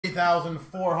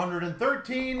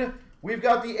3,413. We've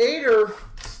got the Aider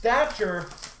Stature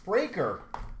Breaker.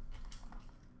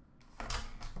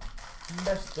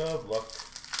 Best of luck.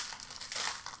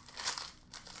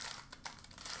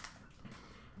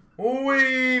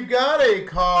 We've got a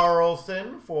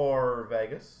Carlson for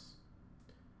Vegas.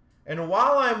 And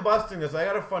while I'm busting this, I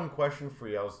got a fun question for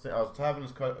you. I was having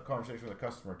this conversation with a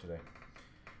customer today.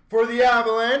 For the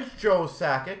Avalanche, Joe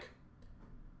Sakic.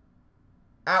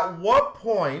 At what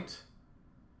point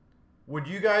would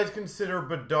you guys consider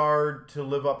Bedard to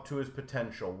live up to his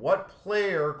potential? What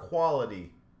player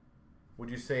quality would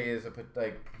you say is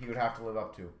he would have to live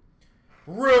up to?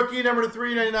 Rookie number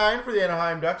 399 for the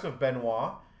Anaheim Ducks of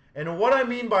Benoit. And what I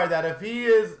mean by that, if he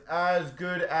is as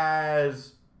good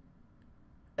as,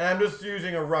 and I'm just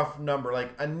using a rough number,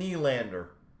 like a Nylander,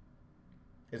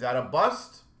 is that a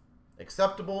bust?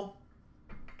 Acceptable?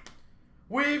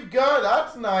 We've got,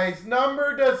 that's nice,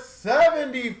 number to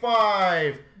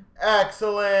 75.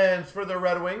 Excellence for the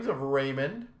Red Wings of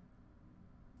Raymond.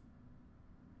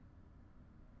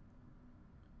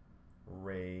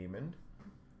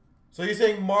 So you're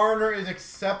saying Marner is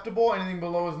acceptable, anything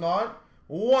below is not?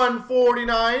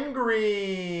 149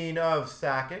 green of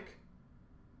Sakic.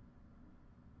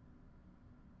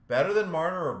 Better than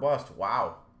Marner or bust?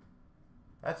 Wow.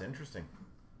 That's interesting.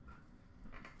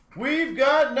 We've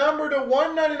got number to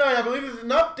 199. I believe this is an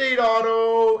update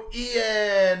auto.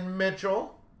 Ian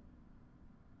Mitchell.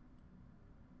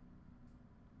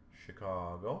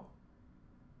 Chicago.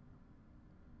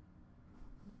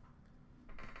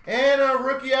 And a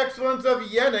rookie excellence of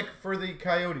Yannick for the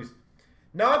Coyotes.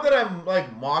 Not that I'm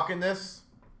like mocking this,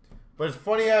 but it's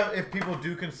funny how if people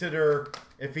do consider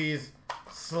if he's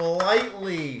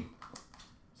slightly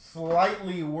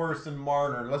worse than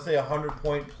Marner, let's say a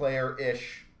 100-point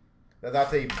player-ish,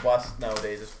 that's a bust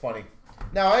nowadays. It's funny.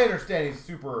 Now, I understand he's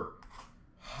super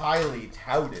highly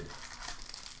touted.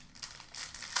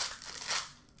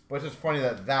 But it's just funny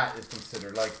that that is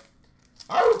considered. Like,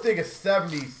 I would think a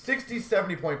 60,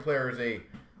 70-point player is a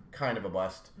kind of a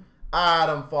bust.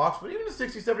 Adam Fox, but even a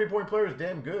 60, 70-point player is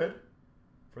damn good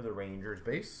for the Rangers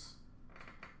base.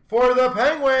 For the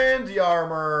Penguins,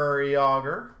 Jaromir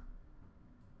Jagr.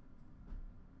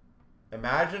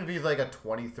 Imagine if he's like a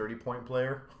 20, 30-point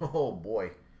player. Oh,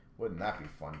 boy. Wouldn't that be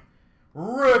fun?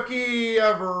 Rookie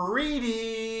of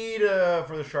Reedy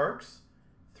for the Sharks.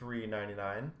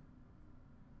 $3.99.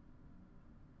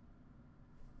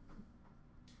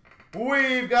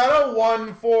 We've got a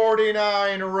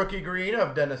 149 rookie green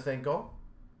of Denisenko.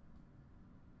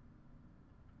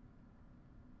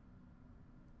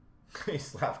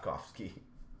 Slavkovsky.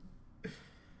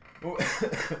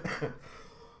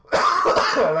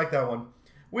 I like that one.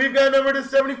 We've got number to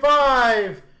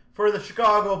 75 for the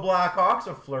Chicago Blackhawks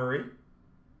of Fleury.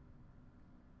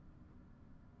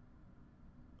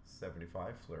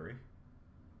 75 Fleury.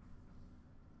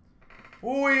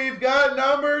 We've got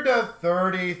number to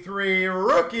 33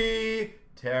 rookie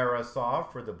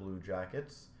Tarasov for the Blue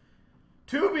Jackets.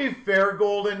 To be fair,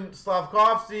 Golden,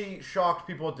 Slavkovsky shocked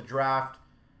people at the draft.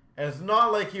 And it's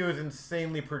not like he was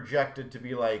insanely projected to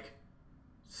be like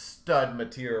stud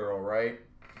material, right?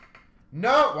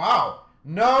 No, wow.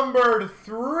 Number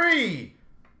 3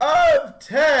 of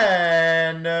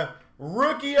 10.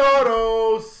 Rookie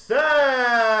auto,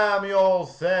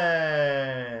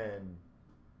 Samuelson.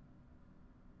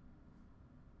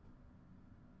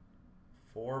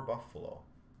 For Buffalo.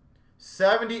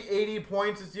 70, 80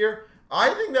 points this year.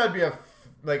 I think that'd be a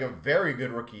very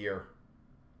good rookie year.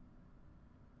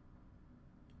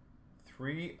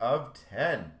 3 of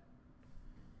 10.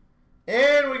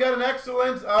 And we got an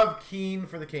excellence of Keane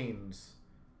for the Canes.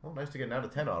 Oh, nice to get an out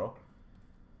of 10 auto.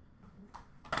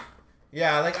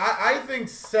 Yeah, like I think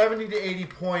 70 to 80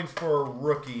 points for a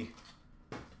rookie.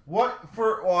 Well,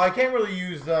 I can't really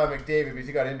use McDavid because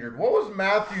he got injured. What was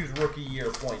Matthews' rookie year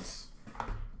points?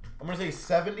 I'm going to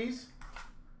say 70s.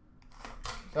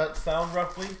 Does that sound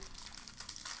roughly?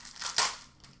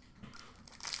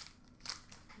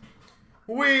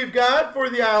 We've got for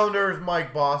the Islanders,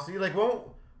 Mike Bossy. Like, what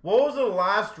was the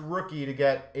last rookie to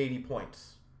get 80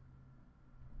 points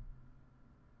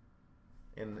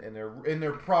in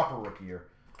their proper rookie year?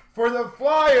 For the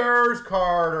Flyers,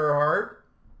 Carter Hart.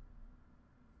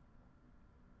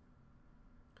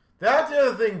 That's the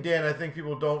other thing, Dan, I think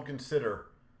people don't consider.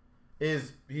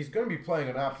 Is he's going to be playing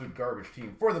an absolute garbage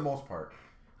team for the most part.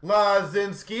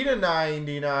 Lazinski to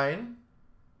 99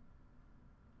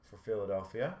 for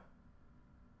Philadelphia.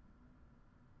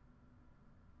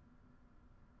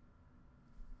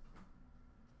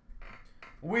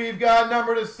 We've got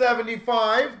number to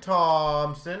 75,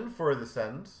 Thompson for the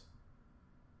Sens.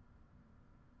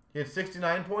 He had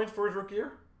 69 points for his rookie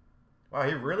year. Wow,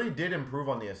 he really did improve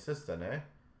on the assist then, eh?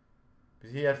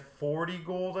 Because he had 40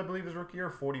 goals, I believe, his rookie year.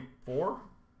 44?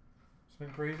 It's been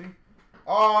crazy.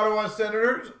 Ottawa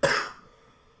Senators.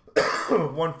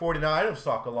 149 of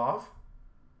Sokolov.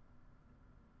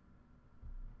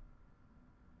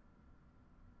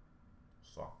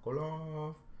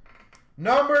 Sokolov.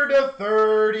 Number to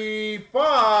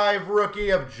 35, rookie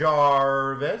of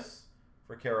Jarvis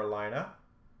for Carolina.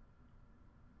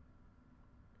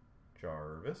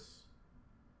 Jarvis.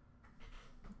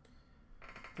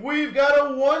 We've got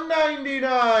a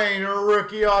 199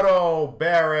 rookie auto,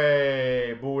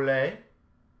 Barry Boulet.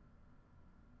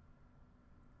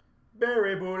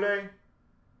 Barry Boulet.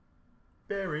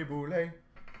 Barry Boulet.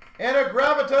 And a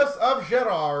Gravitas of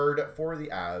Gerard for the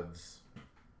Avs.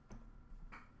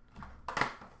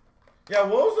 Yeah,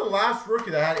 what was the last rookie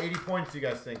that had 80 points, do you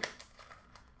guys think?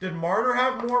 Did Marner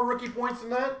have more rookie points than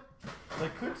that? I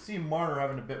could see Marner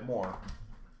having a bit more.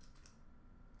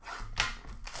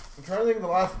 I'm trying to think of the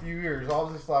last few years.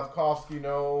 Obviously, Slavkovsky,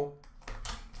 no.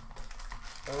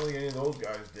 I don't think any of those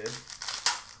guys did.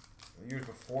 The years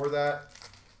before that,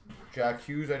 Jack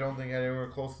Hughes, I don't think anywhere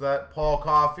close to that. Paul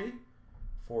Coffey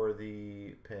for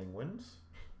the Penguins.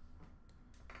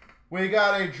 We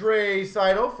got a Dre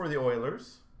Seidel for the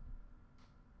Oilers.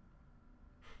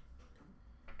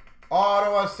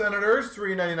 Ottawa Senators,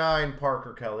 $3.99,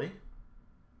 Parker Kelly.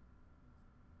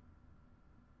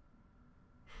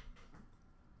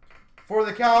 For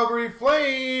the Calgary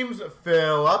Flames,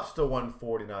 Phillips to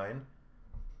 149.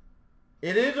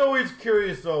 It is always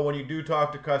curious, though, when you do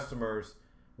talk to customers,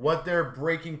 what their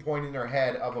breaking point in their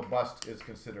head of a bust is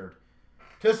considered.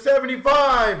 To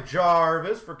 75,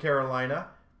 Jarvis for Carolina.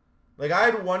 Like, I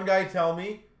had one guy tell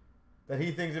me that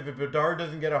he thinks if Bedard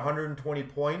doesn't get 120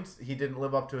 points, he didn't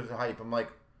live up to his hype. I'm like,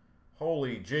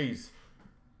 holy jeez.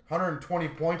 120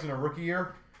 points in a rookie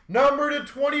year. Number to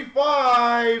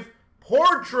 25,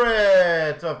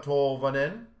 portrait of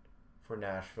Tolvanen for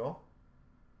Nashville.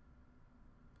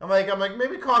 I'm like,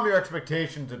 maybe calm your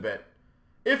expectations a bit.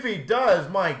 If he does,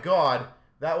 my God,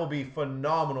 that will be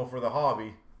phenomenal for the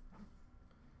hobby.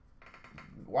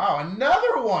 Wow,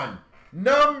 another one.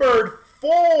 Numbered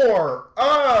 4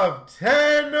 of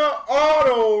 10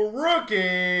 auto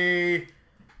rookie,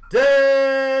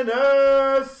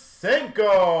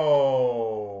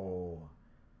 Denisenko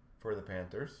for the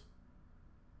Panthers.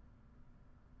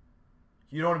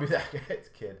 You don't want to be that guy's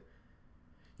kid.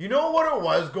 You know what it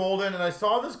was, Golden? And I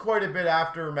saw this quite a bit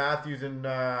after Matthews and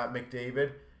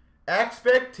McDavid.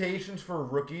 Expectations for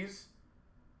rookies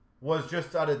was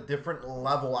just at a different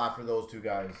level after those two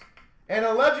guys. And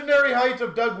a legendary height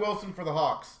of Doug Wilson for the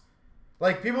Hawks.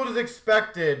 Like, people just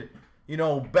expected, you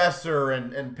know, Besser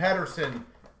and Pettersson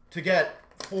to get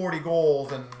 40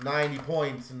 goals and 90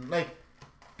 points. And, like,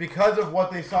 because of what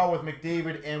they saw with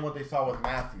McDavid and what they saw with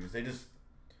Matthews. They just...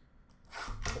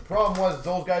 The problem was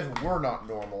those guys were not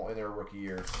normal in their rookie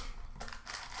years.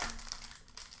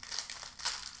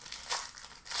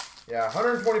 Yeah,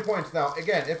 120 points. Now,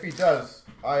 again, if he does,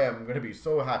 I am going to be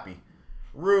so happy.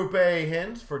 Rupe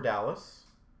Hintz for Dallas.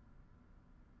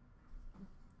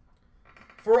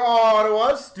 For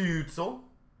Ottawa, Stützle.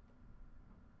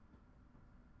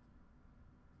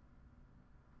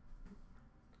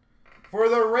 For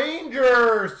the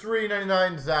Rangers,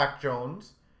 $3.99, Zach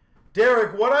Jones.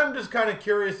 Derek, what I'm just kind of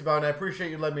curious about, and I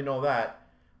appreciate you letting me know that,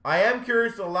 I am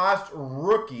curious the last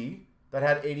rookie that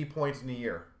had 80 points in a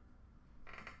year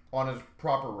on his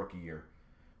proper rookie year.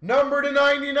 Number to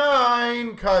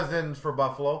 99, Cousins for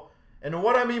Buffalo. And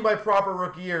what I mean by proper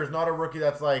rookie year is not a rookie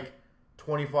that's like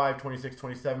 25, 26,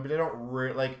 27, but they don't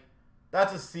really, like,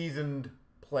 that's a seasoned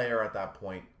player at that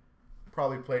point.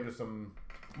 Probably played with some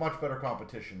much better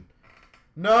competition.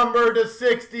 Number to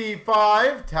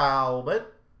 65,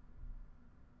 Talbot.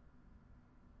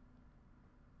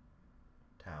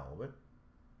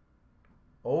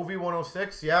 Ovi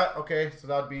 106, yeah, okay, so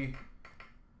that'd be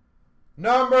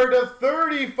number to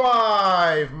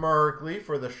 35, Merkley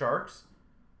for the Sharks.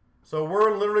 So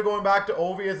we're literally going back to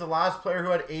Ovi as the last player who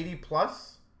had 80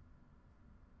 plus.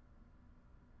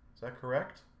 Is that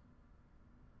correct?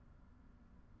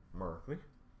 Merkley.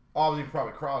 Obviously,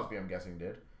 probably Crosby, I'm guessing,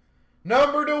 did.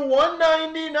 Number to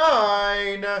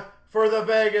 199 for the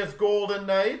Vegas Golden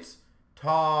Knights,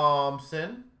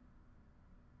 Thompson.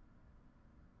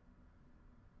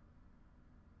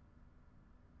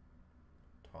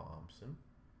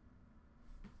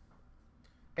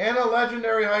 And a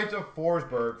legendary height of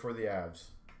Forsberg for the Avs.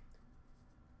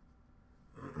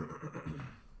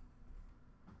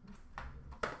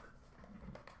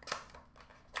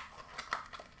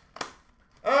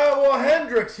 well,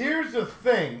 Hendricks, here's the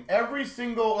thing. Every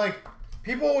single, like,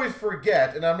 people always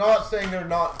forget, and I'm not saying they're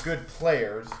not good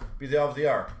players, because they obviously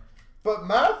are. But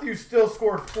Matthews still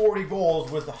scored 40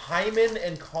 goals with Hyman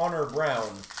and Connor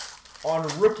Brown on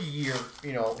rookie year,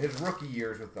 you know, his rookie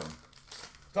years with them.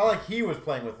 It's not like he was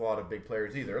playing with a lot of big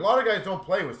players either. A lot of guys don't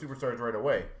play with superstars right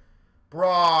away.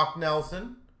 Brock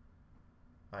Nelson,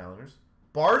 Islanders.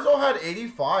 Barzal had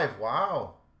 85.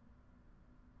 Wow.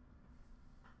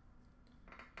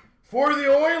 For the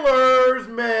Oilers,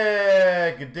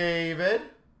 McDavid.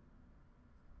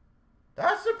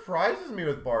 That surprises me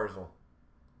with Barzal.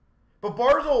 But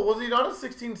Barzal, was he not a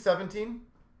 16-17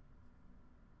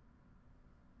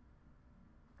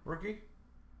 rookie?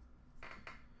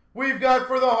 We've got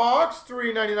for the Hawks,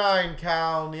 $3.99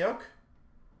 Kalniuk.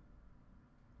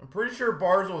 I'm pretty sure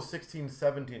Barzal was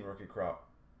 16-17 rookie crop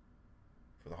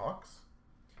for the Hawks.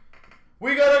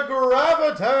 We got a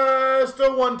Gravitas to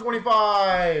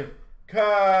 125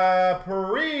 Kaprizov.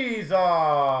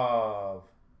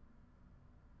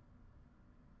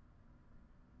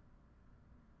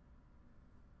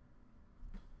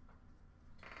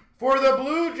 For the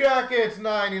Blue Jackets,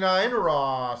 99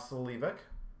 Roslovic.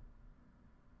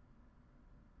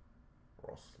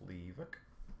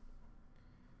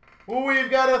 We've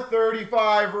got a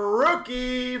 35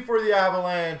 rookie for the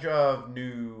Avalanche of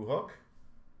Newhook.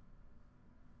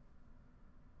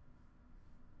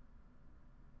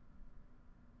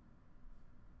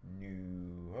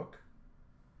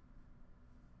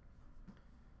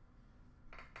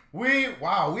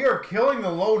 Wow, we are killing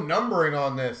the low numbering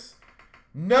on this.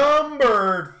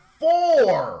 Numbered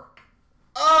 4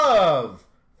 of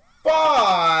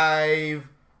 5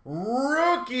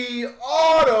 rookie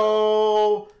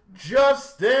auto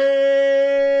Justin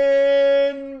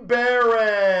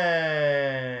Barron.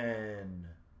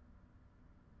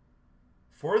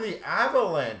 For the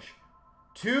Avalanche,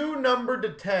 2 numbered to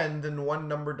 10s and 1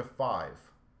 numbered to 5.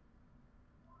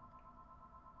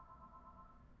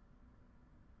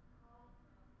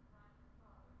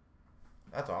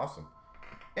 That's awesome.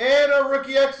 And a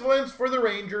rookie excellence for the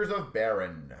Rangers of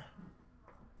Barron.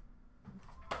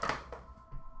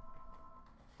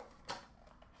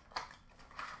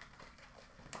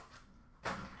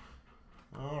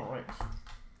 All right.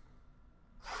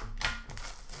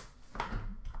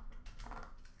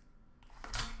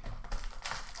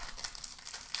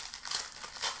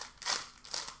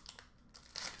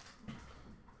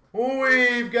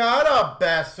 We've got a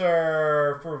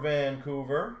Besser for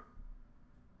Vancouver.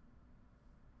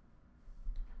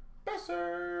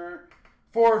 Besser.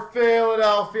 For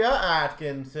Philadelphia,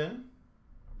 Atkinson.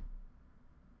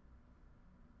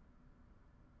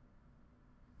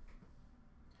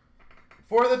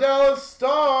 For the Dallas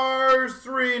Stars,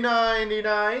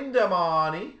 $3.99,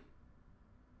 Demani.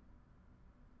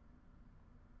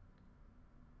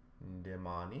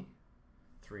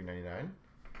 $3.99.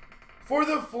 For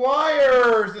the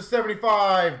Flyers, the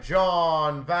 75,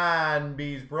 John Van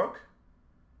Beesbrook.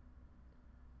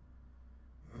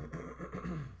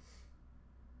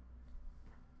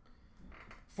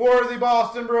 For the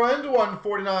Boston Bruins,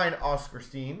 149, Oscar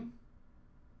Steen.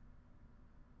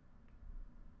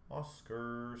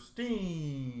 Oscar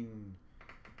Steen.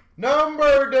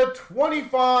 Number to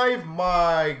 25,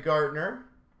 Mike Gartner.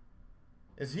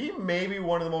 Is he maybe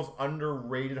one of the most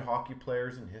underrated hockey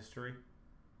players in history?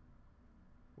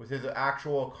 With his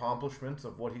actual accomplishments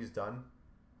of what he's done.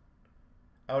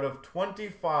 Out of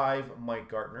 25, Mike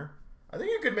Gartner. I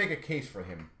think you could make a case for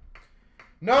him.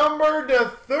 Number to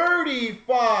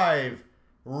 35,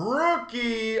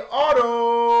 rookie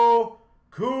auto,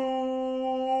 Kupare.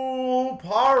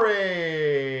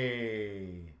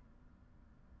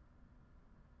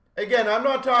 Again, I'm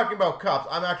not talking about cups.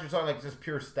 I'm actually talking like just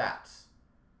pure stats.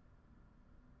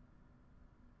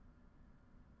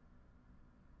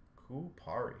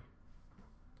 Kupare.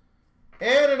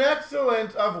 And an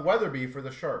excellent of Weatherby for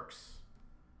the Sharks.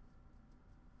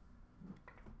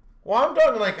 Well, I'm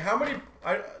talking like how many...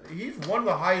 he's one of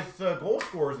the highest goal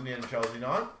scorers in the NHL, is he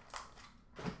not?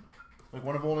 Like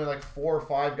one of only like 4 or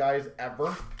 5 guys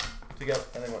ever to get,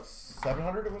 I think, what,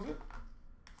 700 was it?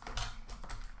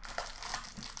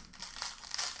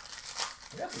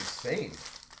 That's insane.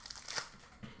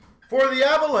 For the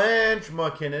Avalanche,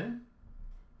 McKinnon.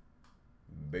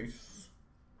 Base.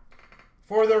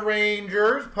 For the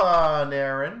Rangers,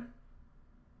 Panarin.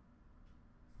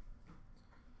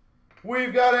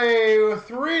 We've got a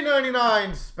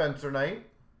 $3.99 Spencer Knight.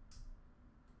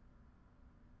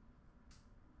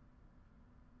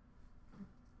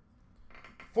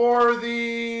 For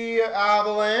the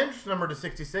Avalanche, number to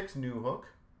 66, Newhook.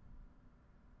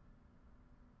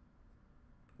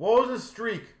 What was his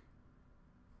streak?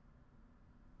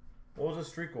 What was his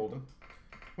streak, Golden?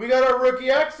 We got our rookie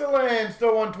excellence to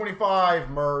 125,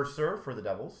 Mercer for the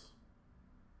Devils.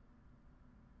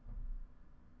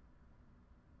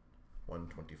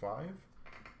 125.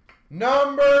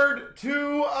 Numbered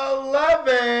to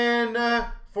 11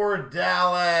 for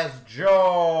Dallas,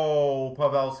 Joe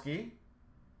Pavelski.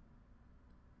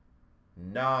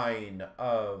 9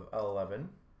 of 11.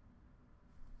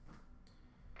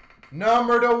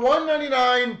 Number to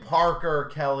 199,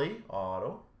 Parker Kelly,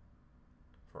 auto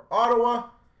for Ottawa.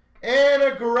 And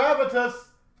a Gravitas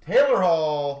Taylor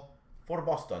Hall for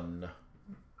Boston.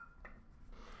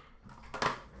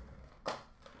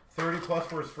 30 plus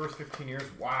for his first 15 years.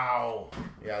 Wow.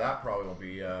 Yeah, that probably will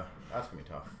be, that's going to be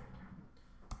tough.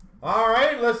 All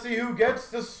right, let's see who gets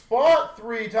the spot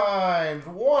 3 times.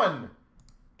 1,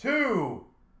 2,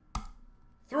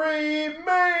 3,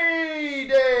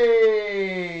 Mayday!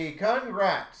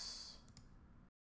 Congrats.